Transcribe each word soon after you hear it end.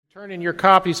Turn in your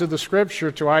copies of the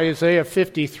Scripture to Isaiah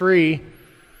 53,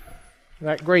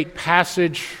 that great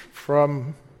passage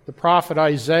from the prophet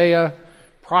Isaiah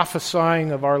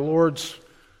prophesying of our Lord's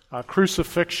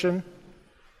crucifixion.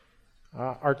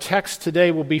 Our text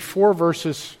today will be three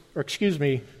verses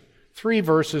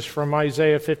from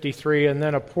Isaiah 53, and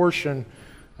then a portion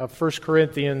of 1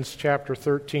 Corinthians chapter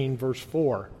 13, verse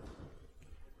 4.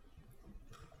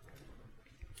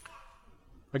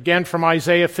 Again from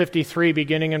Isaiah 53,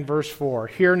 beginning in verse 4.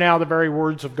 Hear now the very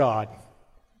words of God.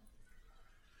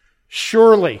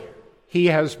 Surely he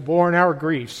has borne our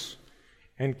griefs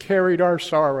and carried our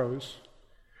sorrows.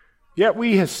 Yet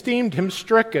we esteemed him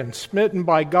stricken, smitten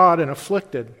by God, and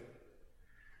afflicted.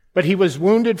 But he was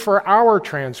wounded for our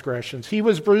transgressions. He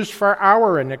was bruised for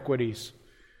our iniquities.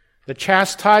 The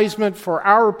chastisement for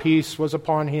our peace was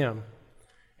upon him,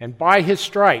 and by his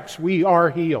stripes we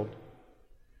are healed.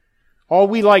 All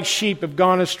we like sheep have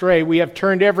gone astray. We have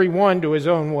turned every one to his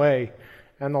own way,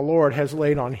 and the Lord has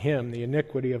laid on him the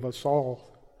iniquity of us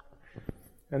all.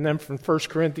 And then from 1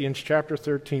 Corinthians chapter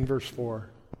 13, verse 4.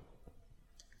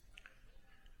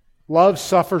 Love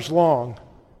suffers long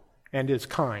and is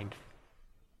kind.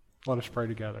 Let us pray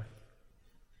together.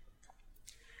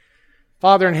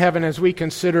 Father in heaven, as we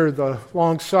consider the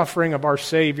long suffering of our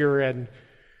Savior and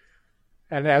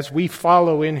as we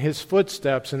follow in his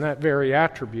footsteps in that very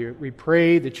attribute, we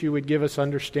pray that you would give us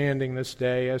understanding this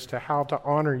day as to how to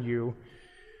honor you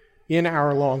in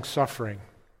our long suffering.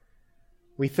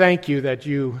 We thank you that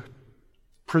you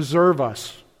preserve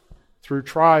us through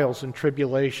trials and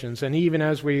tribulations. And even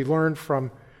as we learned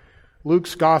from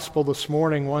Luke's gospel this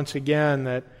morning once again,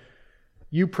 that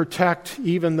you protect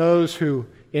even those who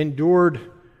endured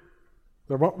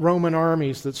the Roman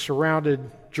armies that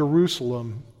surrounded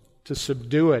Jerusalem to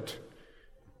subdue it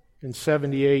in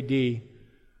 70 A.D.,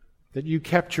 that you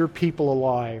kept your people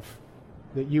alive,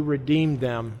 that you redeemed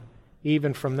them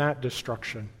even from that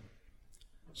destruction.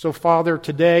 So, Father,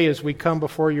 today as we come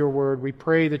before your word, we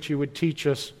pray that you would teach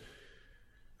us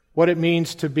what it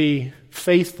means to be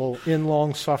faithful in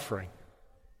long suffering.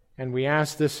 And we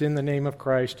ask this in the name of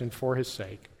Christ and for his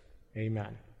sake.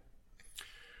 Amen.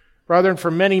 Brethren,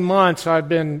 for many months I've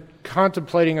been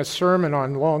contemplating a sermon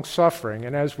on long suffering,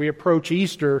 and as we approach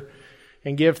Easter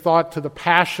and give thought to the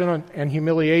passion and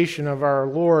humiliation of our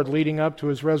Lord leading up to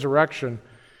his resurrection,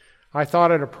 I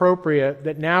thought it appropriate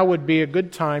that now would be a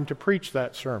good time to preach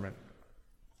that sermon,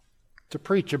 to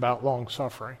preach about long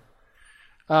suffering.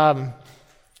 Let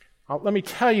me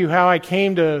tell you how I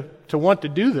came to want to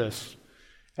do this.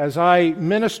 As I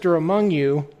minister among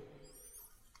you,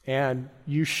 and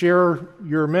you share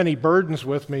your many burdens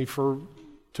with me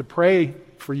to pray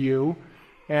for you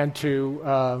and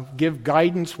to give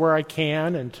guidance where I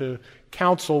can and to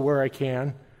counsel where I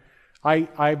can,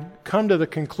 I've come to the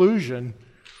conclusion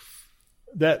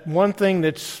that one thing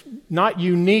that's not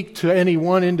unique to any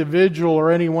one individual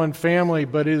or any one family,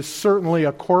 but is certainly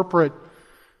a corporate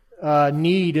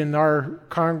need in our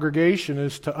congregation,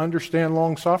 is to understand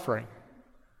long suffering.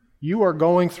 You are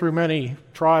going through many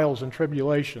trials and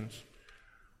tribulations,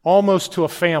 almost to a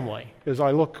family, as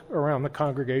I look around the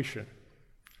congregation.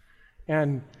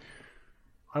 And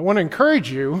I want to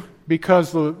encourage you,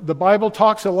 because the Bible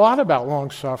talks a lot about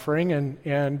long suffering,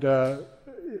 and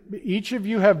each of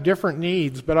you have different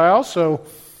needs, but I also,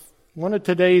 one of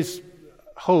today's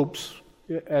hopes,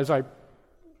 as I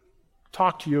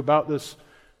talk to you about this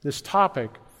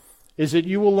topic, is that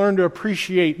you will learn to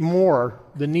appreciate more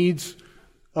the needs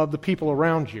of the people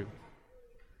around you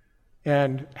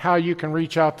and how you can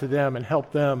reach out to them and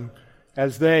help them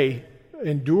as they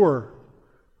endure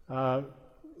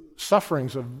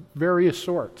sufferings of various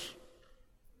sorts.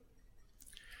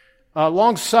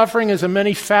 Long suffering is a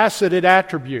many-faceted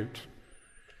attribute.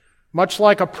 Much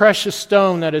like a precious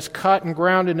stone that is cut and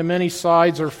ground into many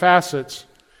sides or facets,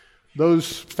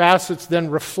 those facets then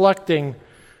reflecting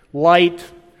light,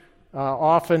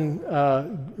 often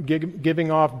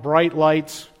giving off bright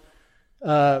lights.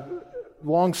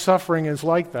 Long suffering is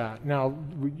like that. Now,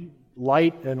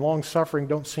 light and long suffering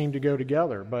don't seem to go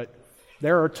together, but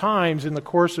there are times in the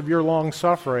course of your long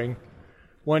suffering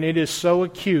when it is so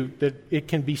acute that it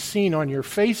can be seen on your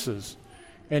faces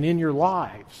and in your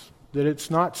lives, that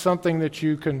it's not something that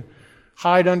you can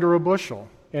hide under a bushel,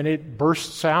 and it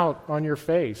bursts out on your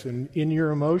face and in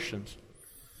your emotions.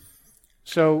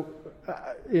 So,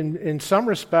 in some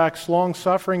respects, long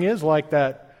suffering is like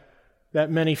that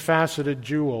many-faceted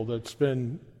jewel that's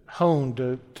been honed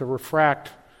to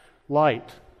refract light.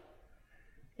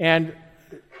 And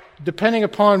depending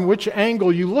upon which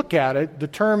angle you look at it,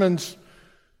 determines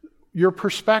your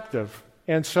perspective.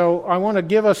 And so I want to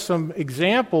give us some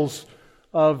examples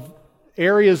of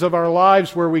areas of our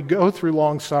lives where we go through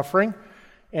long suffering,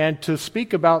 and to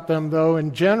speak about them, though,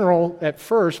 in general at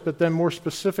first, but then more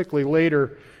specifically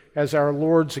later as our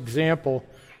Lord's example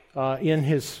in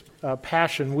his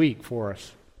Passion Week for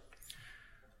us.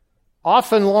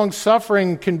 Often long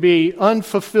suffering can be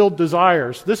unfulfilled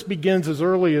desires. This begins as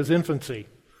early as infancy.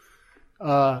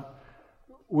 Our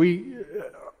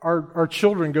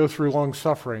children go through long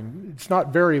suffering. It's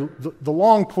not the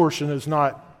long portion is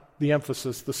not the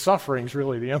emphasis. The suffering is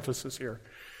really the emphasis here.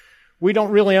 We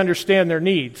don't really understand their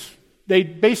needs. They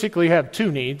basically have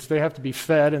two needs. They have to be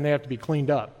fed and they have to be cleaned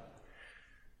up.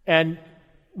 And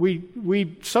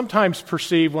we sometimes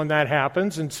perceive when that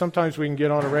happens, and sometimes we can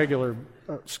get on a regular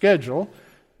schedule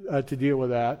to deal with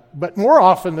that. But more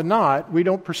often than not, we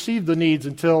don't perceive the needs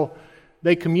until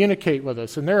they communicate with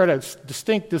us. And they're at a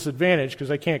distinct disadvantage because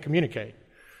they can't communicate.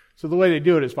 So the way they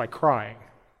do it is by crying.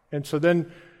 And so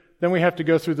then we have to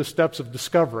go through the steps of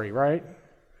discovery, right?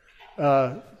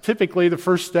 Typically, the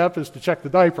first step is to check the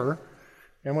diaper.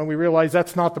 And when we realize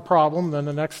that's not the problem, then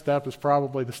the next step is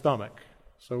probably the stomach.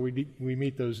 So we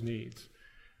meet those needs.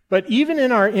 But even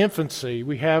in our infancy,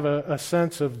 we have a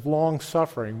sense of long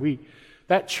suffering.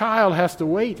 That child has to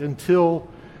wait until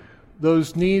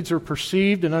those needs are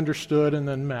perceived and understood and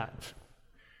then met.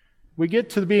 We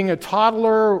get to being a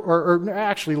toddler, or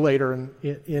actually later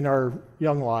in our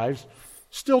young lives,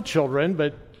 still children,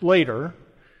 but later.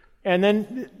 And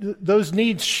then those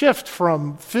needs shift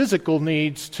from physical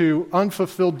needs to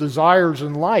unfulfilled desires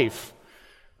in life.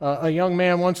 A young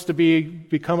man wants to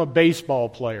become a baseball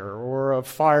player or a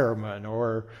fireman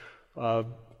or a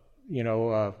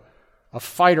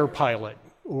fighter pilot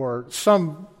or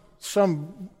some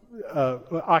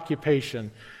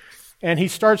occupation. And he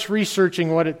starts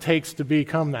researching what it takes to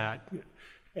become that.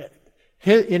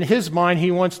 In his mind,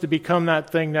 he wants to become that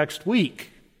thing next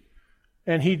week.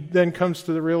 And he then comes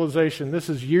to the realization this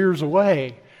is years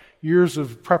away, years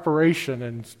of preparation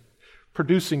and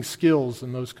producing skills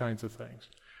and those kinds of things.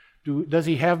 Does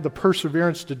he have the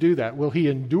perseverance to do that? Will he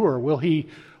endure? Will he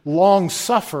long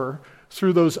suffer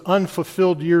through those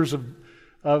unfulfilled years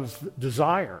of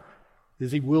desire?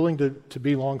 Is he willing to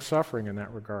be long suffering in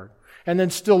that regard? And then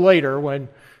still later, when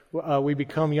we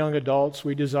become young adults,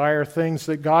 we desire things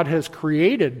that God has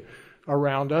created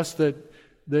around us that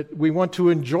we want to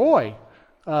enjoy.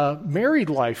 Married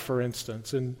life, for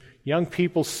instance, and young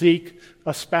people seek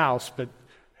a spouse, but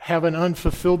have an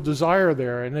unfulfilled desire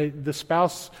there, and the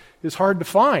spouse is hard to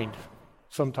find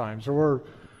sometimes, or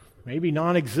maybe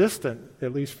non-existent,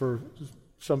 at least for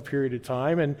some period of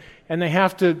time, and they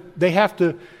have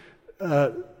to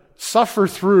suffer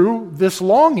through this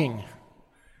longing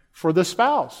for the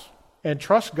spouse and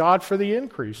trust God for the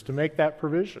increase to make that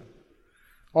provision.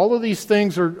 All of these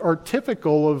things are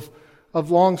typical of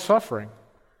long suffering.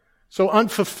 So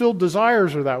unfulfilled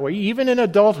desires are that way. Even in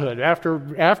adulthood,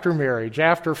 after marriage,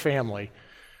 after family,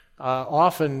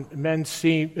 often men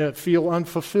feel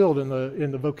unfulfilled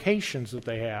in the vocations that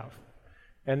they have,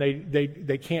 and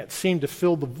they can't seem to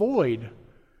fill the void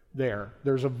there.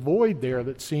 There's a void there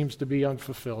that seems to be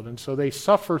unfulfilled, and so they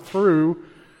suffer through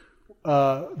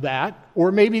that,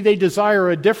 or maybe they desire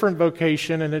a different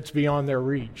vocation and it's beyond their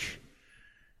reach,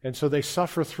 and so they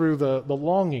suffer through the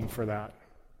longing for that.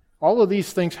 All of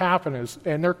these things happen,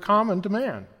 and they're common to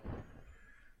man.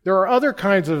 There are other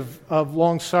kinds of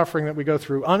long suffering that we go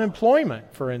through.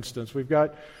 Unemployment, for instance. We've got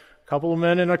a couple of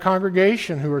men in a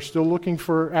congregation who are still looking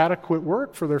for adequate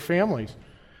work for their families.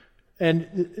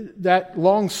 And that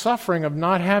long suffering of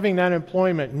not having that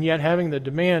employment and yet having the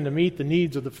demand to meet the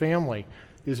needs of the family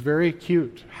is very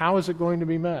acute. How is it going to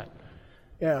be met?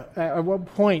 At what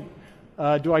point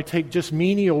do I take just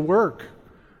menial work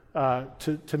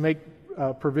to make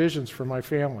provisions for my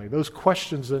family? Those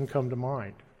questions then come to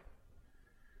mind.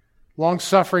 Long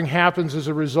suffering happens as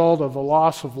a result of a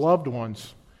loss of loved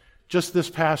ones. Just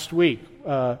this past week,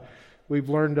 we've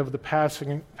learned of the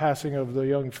passing of the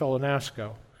young fellow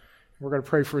Nasco. We're going to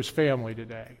pray for his family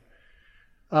today.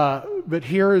 But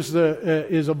here is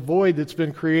a void that's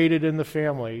been created in the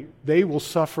family. They will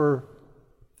suffer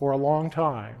for a long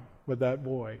time with that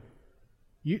void.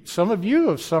 Some of you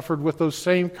have suffered with those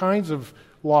same kinds of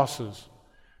losses.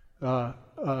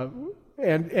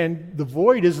 And the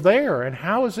void is there, and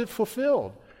how is it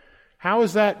fulfilled? How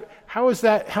is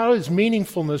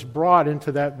meaningfulness brought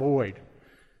into that void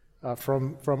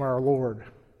from our Lord?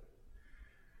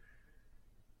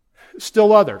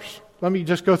 Still others. Let me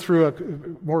just go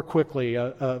through more quickly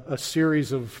a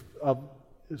series of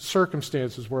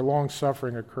circumstances where long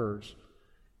suffering occurs.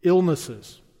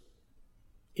 Illnesses,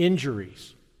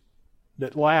 injuries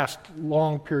that last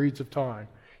long periods of time,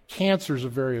 cancers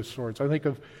of various sorts. I think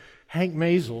of Hank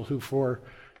Mazel, who for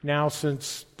now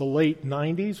since the late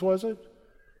 90s, was it?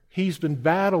 He's been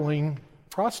battling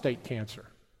prostate cancer.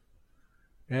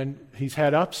 And he's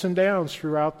had ups and downs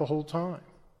throughout the whole time.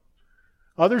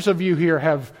 Others of you here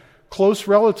have close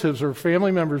relatives or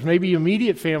family members, maybe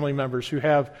immediate family members, who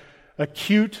have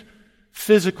acute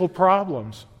physical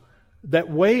problems that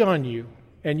weigh on you,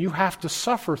 and you have to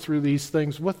suffer through these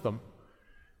things with them.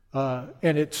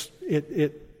 And it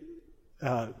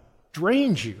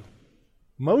drains you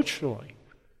emotionally,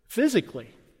 physically.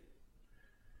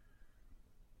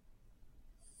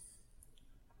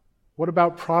 What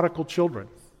about prodigal children?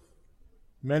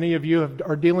 Many of you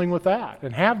are dealing with that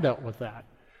and have dealt with that,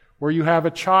 where you have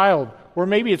a child, or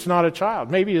maybe it's not a child,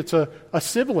 maybe it's a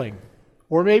sibling,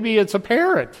 or maybe it's a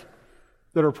parent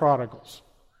that are prodigals,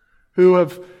 who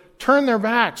have turned their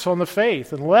backs on the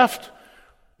faith and left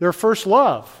their first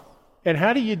love. And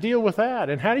how do you deal with that?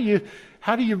 And how do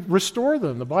you restore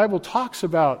them? The Bible talks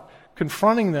about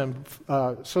confronting them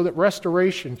so that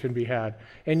restoration can be had.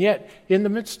 And yet, in the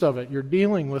midst of it, you're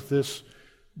dealing with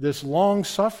this long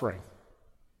suffering.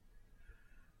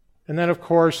 And then, of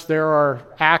course, there are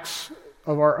acts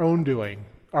of our own doing.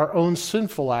 Our own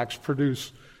sinful acts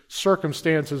produce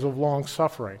circumstances of long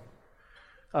suffering.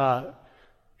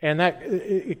 And that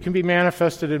it can be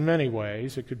manifested in many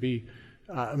ways. It could be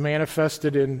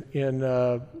manifested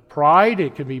in pride.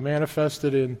 It can be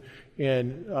manifested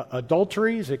in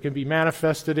adulteries. It can be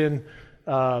manifested in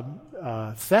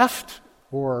theft,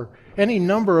 or any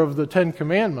number of the Ten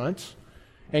Commandments.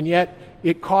 And yet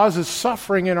it causes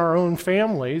suffering in our own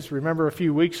families. Remember a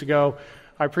few weeks ago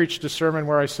I preached a sermon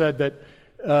where I said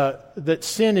that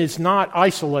sin is not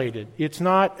isolated. It's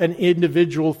not an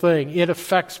individual thing. It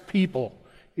affects people.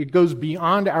 It goes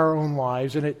beyond our own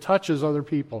lives, and it touches other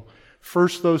people.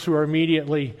 First those who are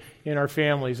immediately in our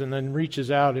families, and then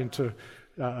reaches out into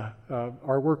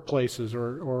our workplaces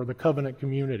or the covenant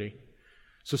community.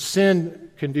 So sin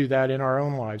can do that in our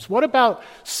own lives. What about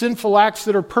sinful acts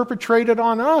that are perpetrated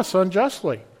on us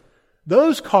unjustly?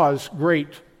 Those cause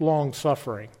great long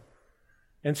suffering.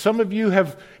 And some of you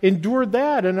have endured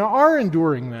that and are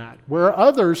enduring that, where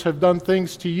others have done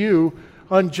things to you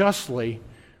unjustly,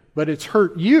 but it's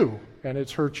hurt you and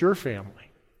it's hurt your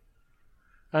family.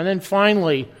 And then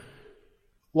finally,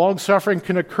 long suffering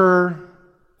can occur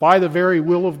by the very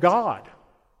will of God,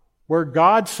 where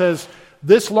God says,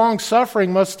 this long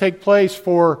suffering must take place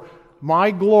for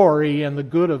my glory and the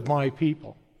good of my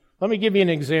people. Let me give you an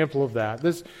example of that.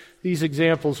 These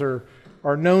examples are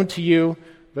known to you,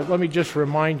 but let me just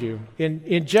remind you.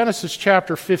 In Genesis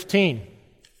chapter 15,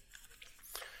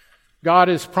 God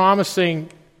is promising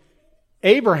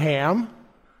Abraham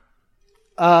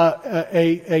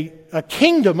a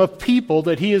kingdom of people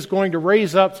that he is going to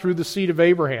raise up through the seed of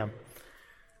Abraham.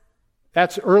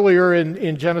 That's earlier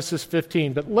in Genesis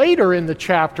 15. But later in the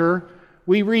chapter,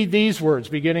 we read these words,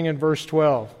 beginning in verse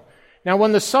 12. Now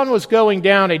when the sun was going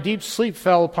down, a deep sleep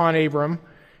fell upon Abram,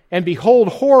 and behold,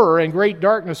 horror and great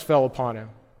darkness fell upon him.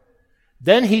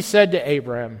 Then he said to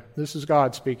Abram, this is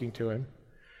God speaking to him,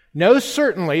 know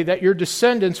certainly that your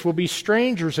descendants will be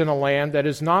strangers in a land that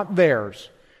is not theirs,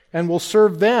 and will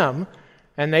serve them,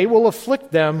 and they will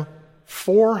afflict them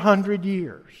 400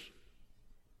 years.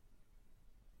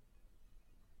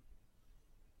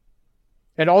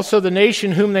 And also the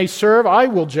nation whom they serve I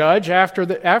will judge.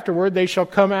 Afterward they shall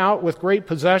come out with great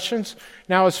possessions.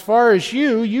 Now as far as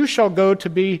you shall go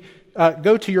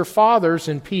to your fathers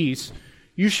in peace.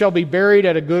 You shall be buried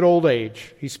at a good old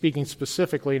age. He's speaking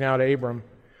specifically now to Abram.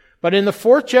 But in the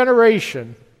fourth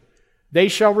generation they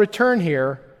shall return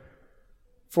here,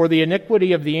 for the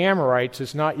iniquity of the Amorites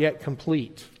is not yet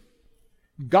complete.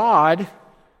 God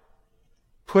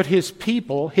put his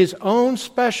people, his own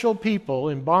special people,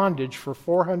 in bondage for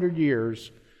 400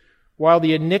 years while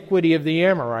the iniquity of the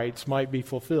Amorites might be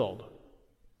fulfilled.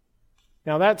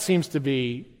 Now that seems to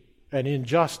be an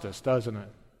injustice, doesn't it?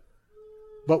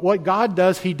 But what God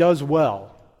does, he does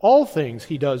well. All things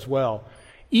he does well.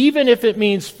 Even if it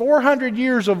means 400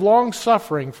 years of long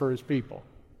suffering for his people.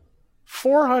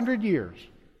 400 years.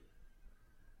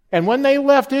 And when they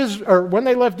left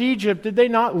Egypt, did they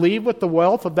not leave with the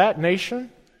wealth of that nation?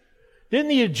 Didn't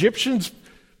the Egyptians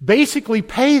basically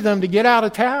pay them to get out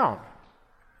of town?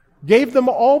 Gave them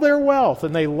all their wealth,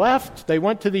 and they left. They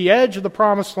went to the edge of the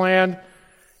promised land,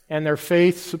 and their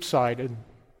faith subsided.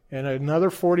 And another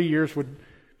 40 years would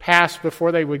pass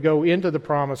before they would go into the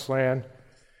promised land.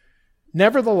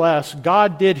 Nevertheless,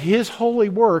 God did his holy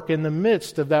work in the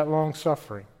midst of that long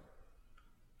suffering.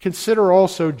 Consider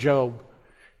also Job.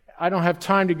 I don't have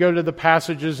time to go to the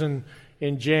passages in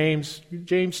James.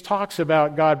 James talks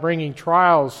about God bringing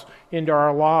trials into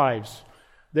our lives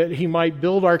that He might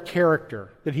build our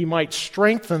character, that He might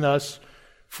strengthen us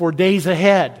for days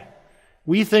ahead.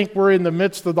 We think we're in the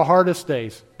midst of the hardest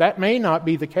days. That may not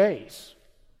be the case.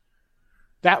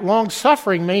 That long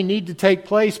suffering may need to take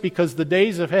place because the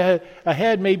days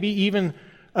ahead may be even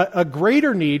a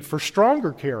greater need for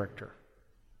stronger character.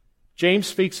 James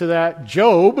speaks of that.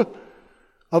 Job,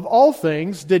 of all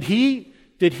things, did he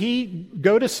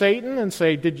go to Satan and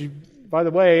say, by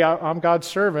the way, I'm God's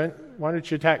servant, why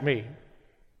don't you attack me?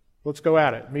 Let's go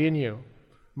at it, me and you.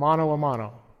 Mano a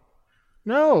mano.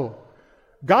 No.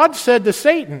 God said to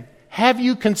Satan, have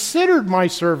you considered my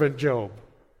servant Job?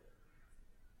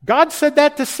 God said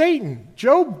that to Satan.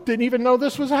 Job didn't even know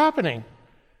this was happening.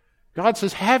 God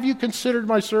says, have you considered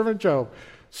my servant Job?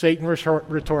 Satan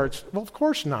retorts, well, of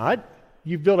course not.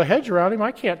 You've built a hedge around him.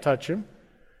 I can't touch him.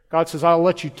 God says, I'll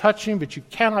let you touch him, but you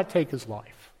cannot take his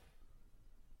life.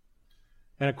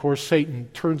 And of course, Satan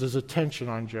turns his attention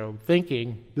on Job,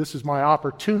 thinking, this is my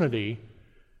opportunity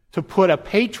to put a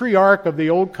patriarch of the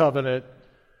old covenant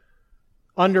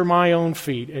under my own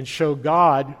feet and show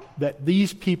God that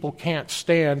these people can't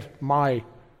stand my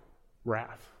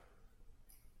wrath.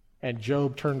 And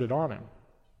Job turned it on him.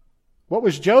 What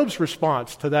was Job's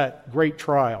response to that great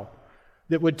trial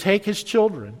that would take his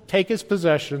children, take his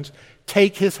possessions,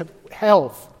 take his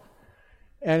health,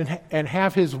 and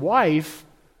have his wife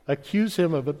accuse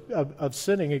him of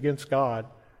sinning against God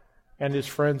and his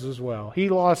friends as well? He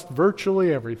lost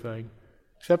virtually everything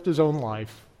except his own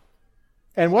life.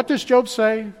 And what does Job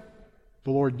say?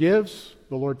 The Lord gives,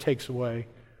 the Lord takes away.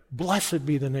 Blessed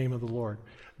be the name of the Lord.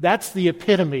 That's the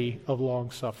epitome of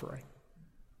long suffering.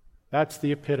 That's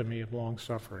the epitome of long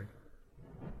suffering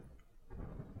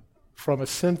from a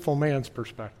sinful man's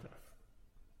perspective.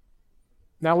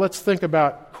 Now let's think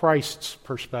about Christ's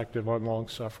perspective on long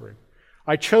suffering.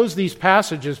 I chose these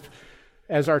passages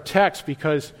as our text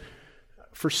because,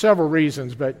 for several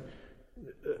reasons, but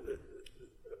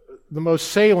the most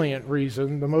salient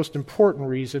reason, the most important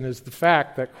reason, is the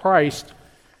fact that Christ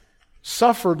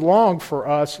suffered long for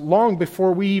us, long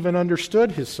before we even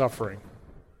understood His suffering.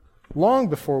 Long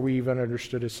before we even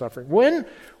understood His suffering.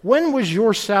 When was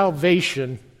your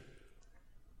salvation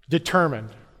determined?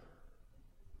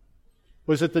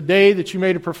 Was it the day that you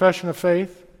made a profession of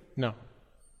faith? No.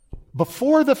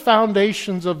 Before the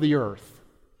foundations of the earth.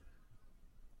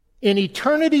 In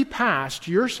eternity past,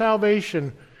 your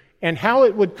salvation and how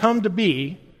it would come to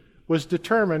be was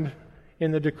determined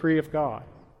in the decree of God.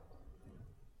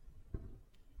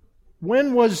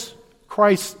 When was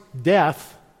Christ's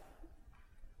death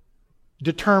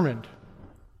determined?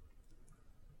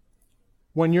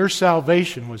 When your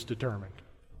salvation was determined.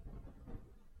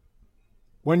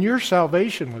 When your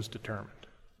salvation was determined.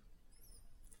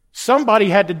 Somebody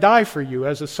had to die for you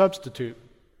as a substitute.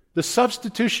 The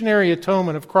substitutionary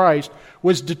atonement of Christ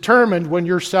was determined when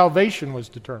your salvation was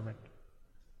determined.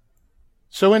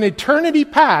 So in eternity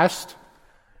past,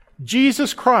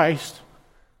 Jesus Christ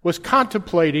was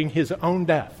contemplating His own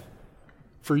death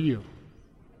for you.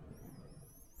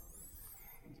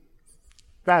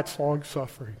 That's long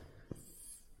suffering.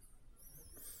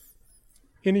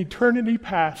 In eternity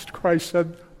past, Christ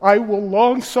said, I will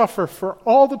long suffer for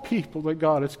all the people that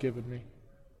God has given me.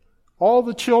 All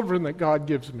the children that God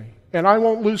gives me. And I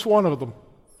won't lose one of them.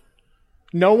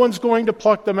 No one's going to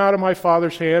pluck them out of my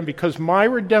Father's hand because my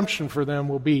redemption for them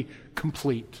will be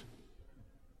complete.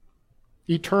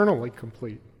 Eternally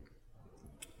complete.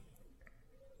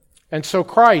 And so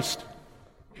Christ,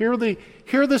 hear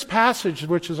this passage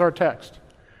which is our text.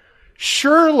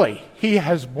 Surely He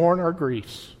has borne our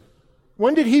griefs.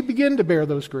 When did He begin to bear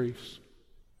those griefs?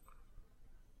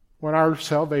 When our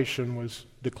salvation was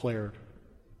declared.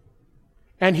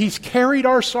 And He's carried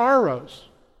our sorrows.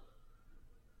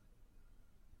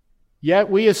 Yet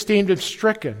we esteemed Him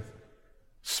stricken.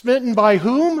 Smitten by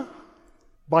whom?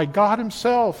 By God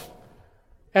Himself.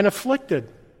 And afflicted.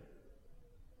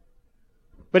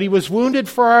 But He was wounded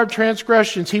for our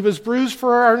transgressions. He was bruised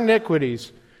for our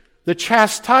iniquities. The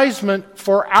chastisement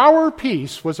for our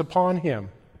peace was upon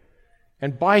Him.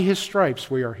 And by His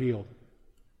stripes we are healed.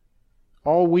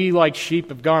 All we like sheep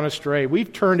have gone astray.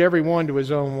 We've turned every one to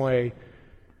his own way.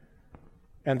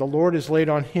 And the Lord has laid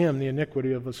on Him the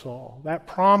iniquity of us all. That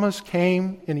promise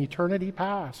came in eternity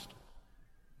past.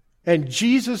 And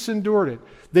Jesus endured it.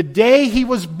 The day He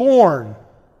was born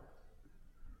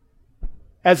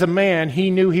as a man, He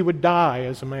knew He would die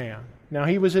as a man. Now,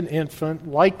 He was an infant.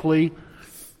 Likely,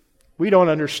 we don't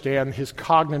understand His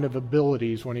cognitive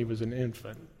abilities when He was an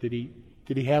infant. Did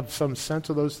he have some sense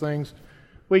of those things?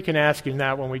 We can ask Him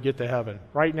that when we get to heaven.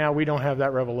 Right now, we don't have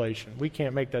that revelation. We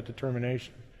can't make that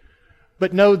determination.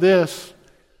 But know this,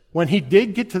 When he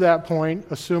did get to that point,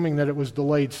 assuming that it was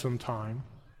delayed some time,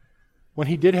 when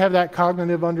he did have that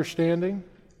cognitive understanding,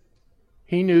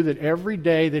 he knew that every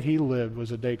day that he lived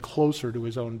was a day closer to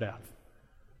his own death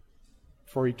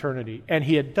for eternity. And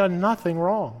he had done nothing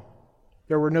wrong.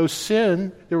 There were no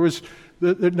sin, there was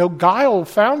no guile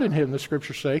found in him, the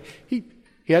Scriptures say. He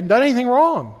hadn't done anything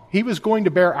wrong. He was going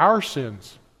to bear our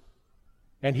sins.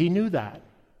 And he knew that.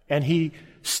 And he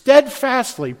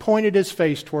steadfastly pointed his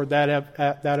face toward that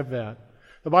event.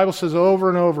 The Bible says over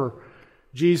and over,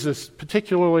 Jesus,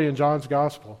 particularly in John's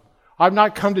Gospel, I've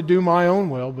not come to do my own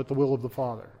will, but the will of the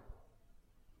Father.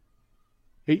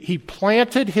 He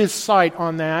planted his sight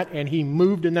on that, and he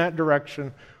moved in that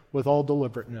direction with all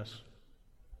deliberateness.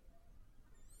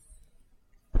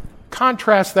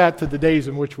 Contrast that to the days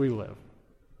in which we live.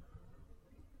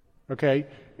 Okay?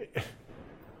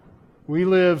 We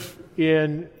live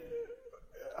in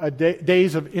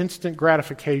days of instant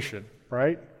gratification,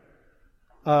 right?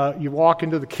 You walk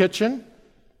into the kitchen,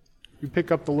 you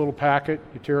pick up the little packet,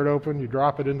 you tear it open, you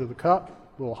drop it into the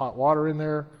cup, a little hot water in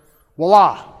there,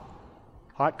 voila,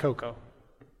 hot cocoa.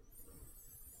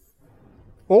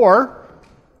 Or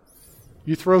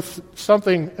you throw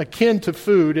something akin to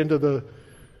food into the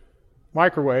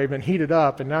microwave and heat it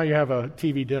up, and now you have a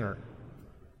TV dinner.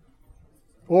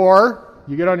 Or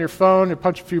you get on your phone and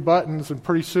punch a few buttons, and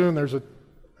pretty soon there's an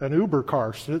Uber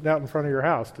car sitting out in front of your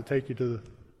house to take you to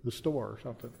the store or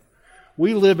something.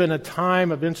 We live in a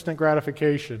time of instant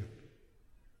gratification.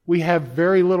 We have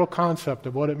very little concept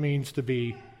of what it means to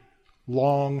be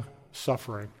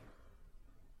long-suffering.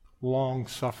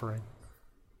 Long-suffering.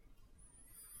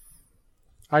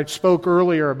 I spoke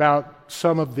earlier about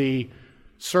some of the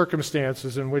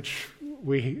circumstances in which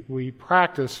we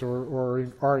practice or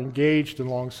are engaged in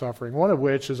long-suffering, one of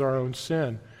which is our own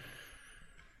sin.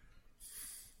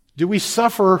 Do we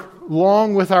suffer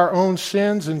long with our own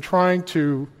sins in trying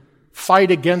to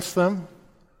fight against them?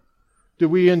 Do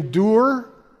we endure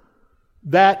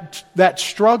that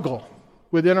struggle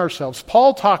within ourselves?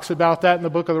 Paul talks about that in the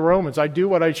book of the Romans. I do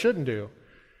what I shouldn't do,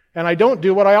 and I don't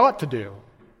do what I ought to do.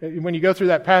 When you go through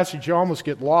that passage, you almost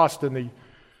get lost in the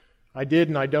I did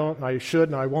and I don't, and I should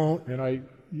and I won't, and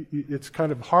it's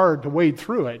kind of hard to wade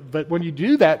through it. But when you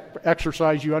do that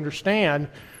exercise, you understand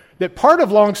that part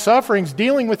of long-suffering is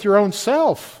dealing with your own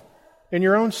self and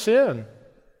your own sin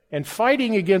and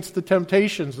fighting against the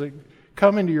temptations that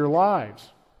come into your lives,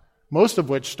 most of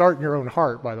which start in your own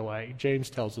heart, by the way. James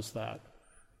tells us that.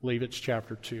 I believe it's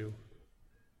chapter 2.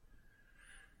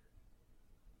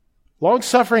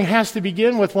 Long-suffering has to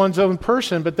begin with one's own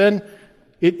person, but then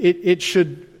it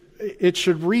should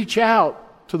reach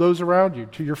out to those around you,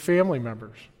 to your family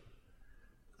members.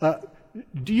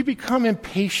 Do you become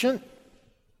impatient,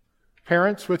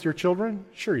 parents, with your children?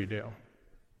 Sure you do.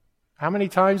 How many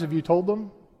times have you told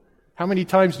them? How many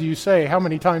times do you say, how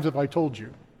many times have I told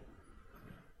you?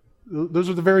 Those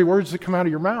are the very words that come out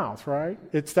of your mouth, right?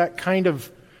 It's that kind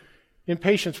of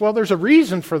impatience. Well, there's a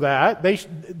reason for that.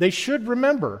 They should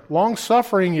remember.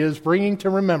 Long-suffering is bringing to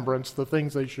remembrance the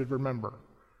things they should remember.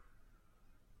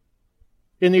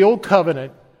 In the Old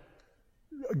Covenant,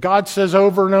 God says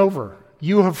over and over,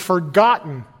 you have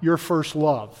forgotten your first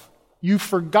love. You've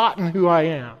forgotten who I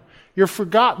am. You've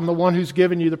forgotten the one who's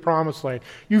given you the promised land.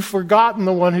 You've forgotten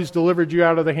the one who's delivered you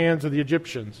out of the hands of the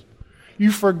Egyptians.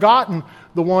 You've forgotten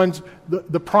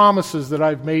the promises that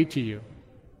I've made to you.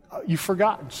 You've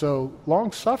forgotten. So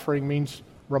long-suffering means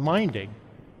reminding.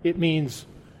 It means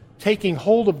taking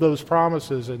hold of those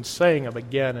promises and saying them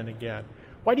again and again.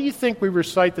 Why do you think we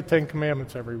recite the Ten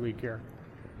Commandments every week here?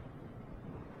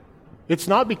 It's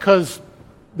not because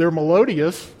they're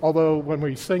melodious, although when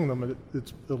we sing them,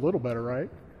 it's a little better, right?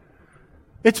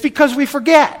 It's because we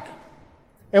forget,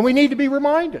 and we need to be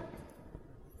reminded.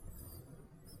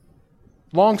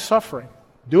 Long-suffering,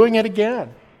 doing it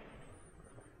again.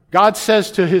 God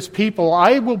says to His people,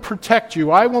 I will protect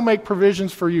you. I will make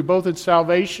provisions for you, both in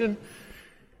salvation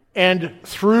and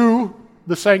through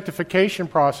the sanctification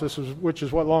process, which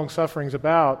is what long-suffering is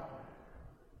about.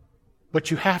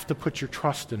 But you have to put your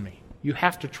trust in me. You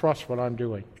have to trust what I'm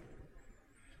doing.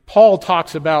 Paul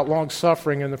talks about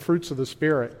long-suffering and the fruits of the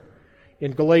Spirit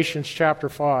in Galatians chapter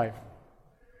 5.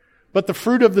 But the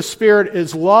fruit of the Spirit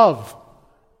is love,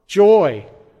 joy,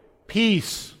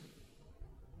 peace,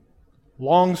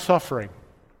 long-suffering,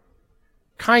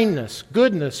 kindness,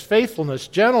 goodness, faithfulness,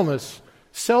 gentleness,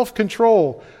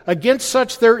 self-control. Against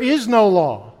such there is no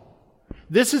law.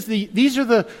 These are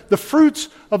the fruits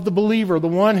of the believer, the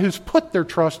one who's put their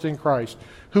trust in Christ,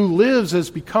 who lives as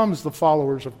becomes the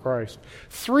followers of Christ.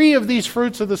 3 of these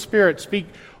fruits of the Spirit speak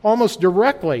almost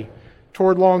directly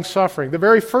toward long-suffering. The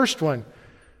very first one,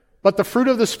 But the fruit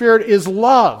of the Spirit is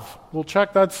love. Well,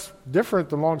 check, that's different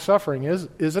than long-suffering,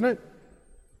 isn't it?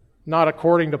 Not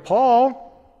according to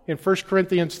Paul. In 1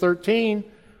 Corinthians 13,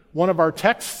 one of our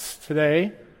texts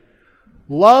today,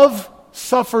 love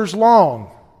suffers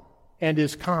long and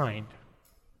is kind.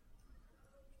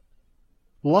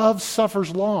 Love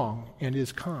suffers long and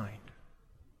is kind.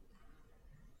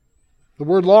 The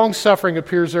word long-suffering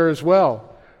appears there as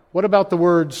well. What about the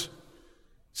words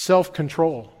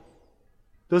self-control?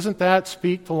 Doesn't that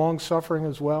speak to long-suffering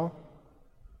as well?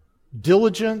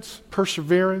 Diligence,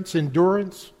 perseverance,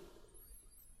 endurance.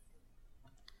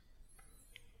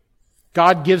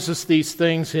 God gives us these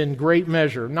things in great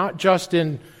measure, not just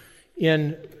in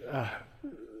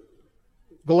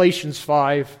Galatians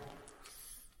 5,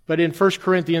 but in 1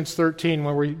 Corinthians 13,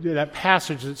 when that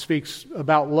passage that speaks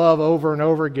about love over and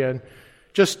over again.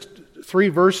 Just 3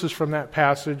 verses from that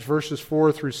passage, verses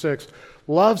 4 through 6.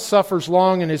 Love suffers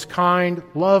long and is kind.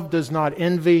 Love does not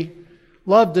envy.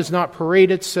 Love does not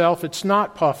parade itself. It's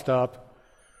not puffed up.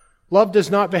 Love does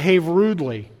not behave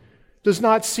rudely, does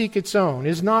not seek its own,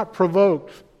 is not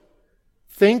provoked,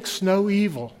 thinks no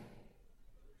evil,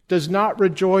 does not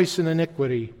rejoice in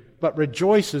iniquity, but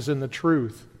rejoices in the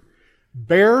truth,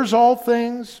 bears all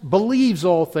things, believes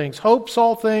all things, hopes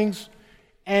all things,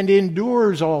 and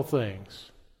endures all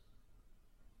things.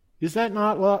 Is that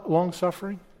not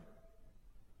long-suffering?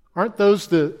 Aren't those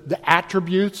the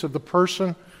attributes of the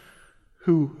person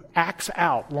who acts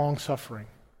out long-suffering?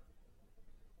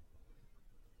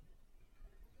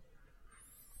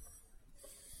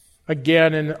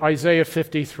 Again, in Isaiah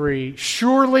 53,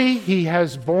 surely he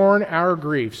has borne our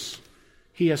griefs.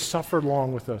 He has suffered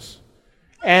long with us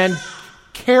and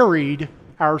carried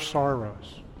our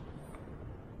sorrows.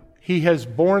 He has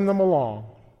borne them along,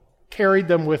 carried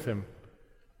them with him,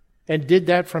 and did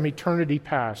that from eternity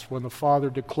past when the Father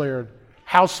declared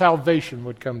how salvation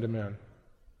would come to men.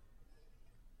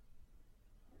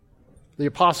 The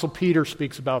Apostle Peter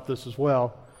speaks about this as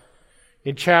well.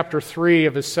 In chapter 3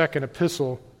 of his second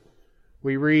epistle,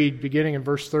 we read, beginning in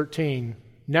verse 13,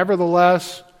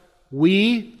 nevertheless,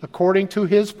 we, according to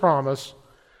his promise,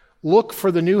 look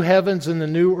for the new heavens and the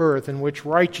new earth in which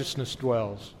righteousness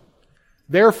dwells.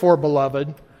 Therefore,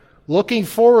 beloved, looking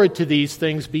forward to these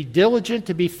things, be diligent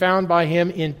to be found by him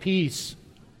in peace,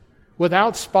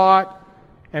 without spot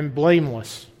and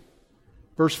blameless.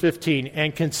 Verse 15,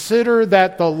 and consider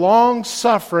that the long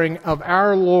suffering of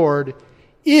our Lord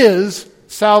is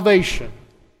salvation.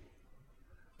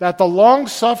 That the long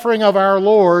suffering of our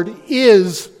Lord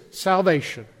is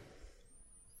salvation.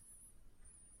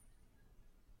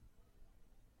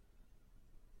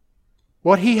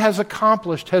 What he has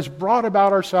accomplished has brought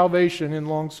about our salvation in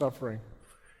long suffering.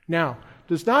 Now,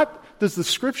 does the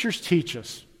Scriptures teach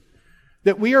us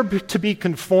that we are to be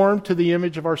conformed to the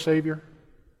image of our Savior?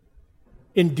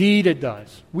 Indeed it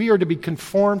does. We are to be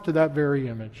conformed to that very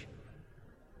image.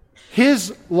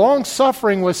 His long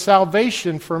suffering was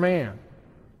salvation for man.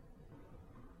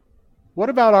 What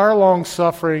about our long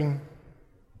suffering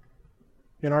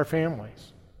in our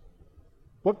families?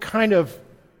 What kind of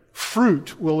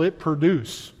fruit will it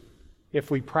produce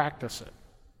if we practice it?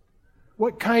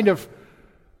 What kind of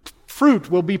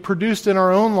fruit will be produced in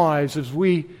our own lives as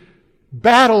we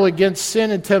battle against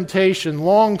sin and temptation,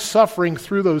 long suffering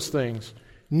through those things,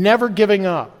 never giving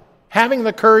up, having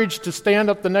the courage to stand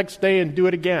up the next day and do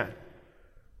it again,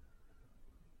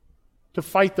 to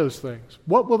fight those things?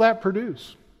 What will that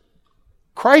produce?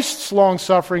 Christ's long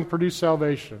suffering produced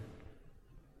salvation.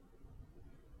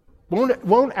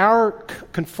 Won't our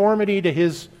conformity to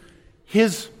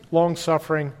his long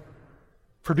suffering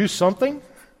produce something?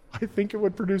 I think it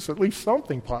would produce at least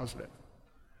something positive.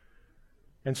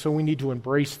 And so we need to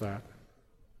embrace that.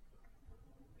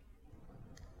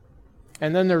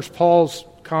 And then there's Paul's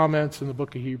comments in the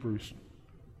book of Hebrews,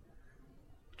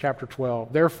 chapter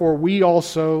 12. Therefore we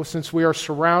also, since we are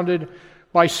surrounded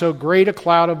by so great a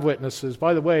cloud of witnesses.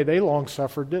 By the way, they long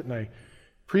suffered, didn't they?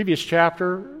 Previous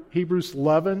chapter, Hebrews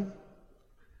 11,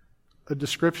 a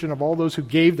description of all those who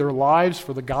gave their lives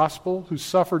for the gospel, who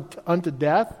suffered unto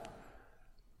death,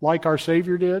 like our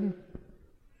Savior did.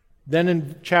 Then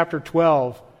in chapter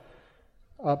 12,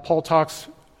 Paul talks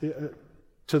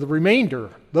to the remainder,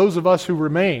 those of us who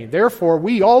remain. Therefore,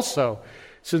 we also,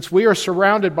 since we are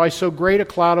surrounded by so great a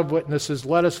cloud of witnesses,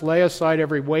 let us lay aside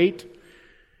every weight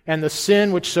and the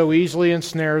sin which so easily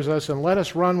ensnares us, and let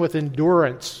us run with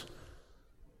endurance,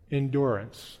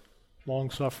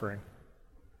 long-suffering,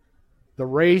 the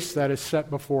race that is set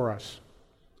before us,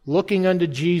 looking unto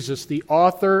Jesus, the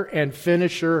author and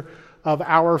finisher of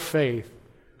our faith,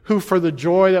 who for the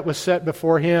joy that was set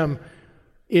before him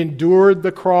endured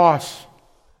the cross,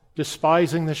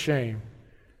 despising the shame,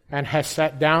 and has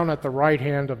sat down at the right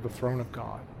hand of the throne of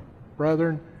God.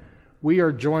 Brethren, we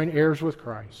are joint heirs with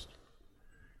Christ.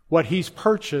 What he's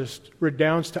purchased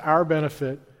redounds to our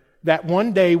benefit, that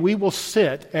one day we will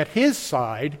sit at his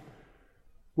side,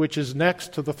 which is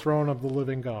next to the throne of the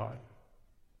living God.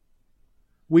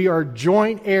 We are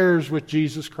joint heirs with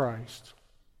Jesus Christ.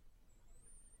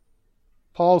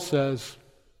 Paul says,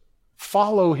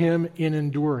 follow him in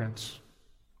endurance.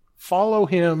 Follow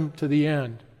him to the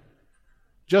end.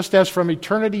 Just as from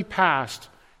eternity past,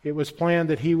 it was planned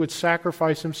that he would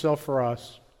sacrifice himself for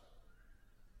us.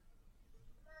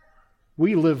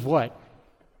 We live what?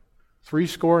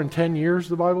 70 years,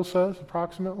 the Bible says,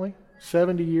 approximately?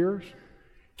 70 years?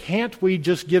 Can't we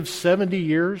just give 70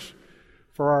 years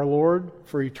for our Lord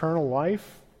for eternal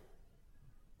life?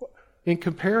 In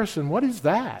comparison, what is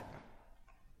that?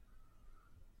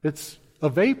 It's a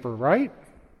vapor, right?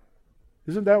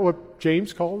 Isn't that what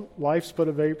James called it? Life's but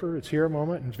a vapor. It's here a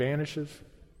moment and vanishes.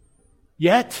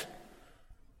 Yet,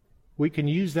 we can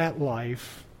use that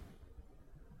life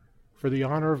for the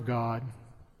honor of God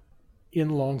in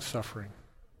long suffering.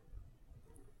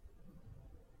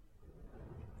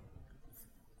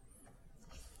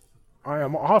 I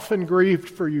am often grieved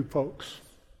for you folks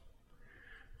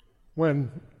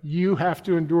when you have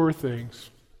to endure things.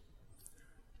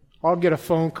 I'll get a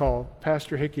phone call,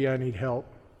 Pastor Hickey, I need help.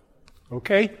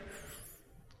 Okay?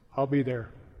 I'll be there.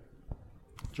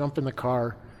 Jump in the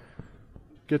car,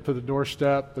 get to the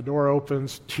doorstep, the door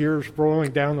opens, tears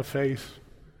rolling down the face.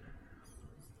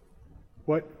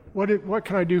 What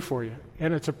can I do for you?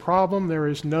 And it's a problem there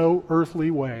is no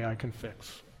earthly way I can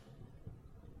fix.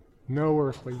 No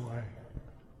earthly way.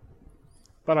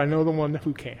 But I know the one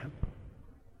who can.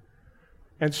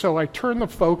 And so I turn the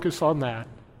focus on that.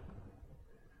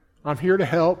 I'm here to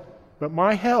help, but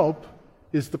my help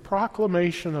is the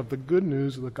proclamation of the good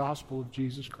news of the gospel of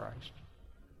Jesus Christ.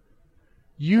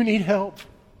 You need help.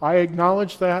 I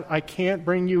acknowledge that. I can't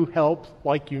bring you help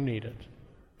like you need it,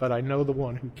 but I know the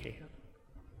one who can.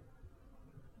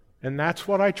 And that's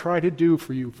what I try to do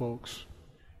for you folks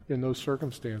in those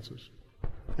circumstances.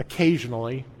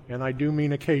 Occasionally, and I do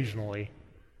mean occasionally,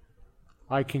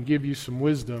 I can give you some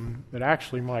wisdom that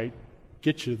actually might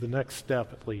get you to the next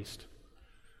step at least.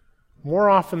 More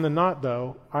often than not,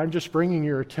 though, I'm just bringing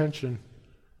your attention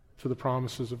to the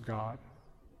promises of God,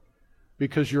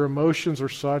 because your emotions are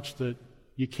such that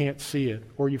you can't see it,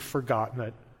 or you've forgotten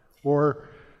it, or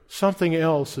something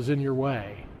else is in your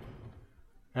way.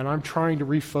 And I'm trying to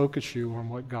refocus you on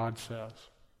what God says.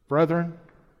 Brethren,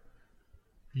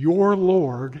 your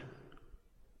Lord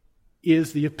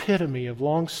is the epitome of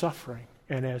long suffering.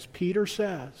 And as Peter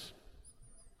says,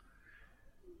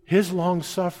 his long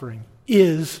suffering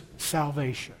is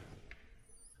salvation.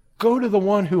 Go to the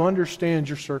one who understands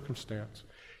your circumstance.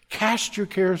 Cast your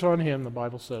cares on him, the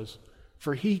Bible says,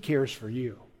 for he cares for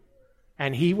you,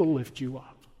 and he will lift you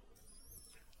up.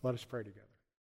 Let us pray together.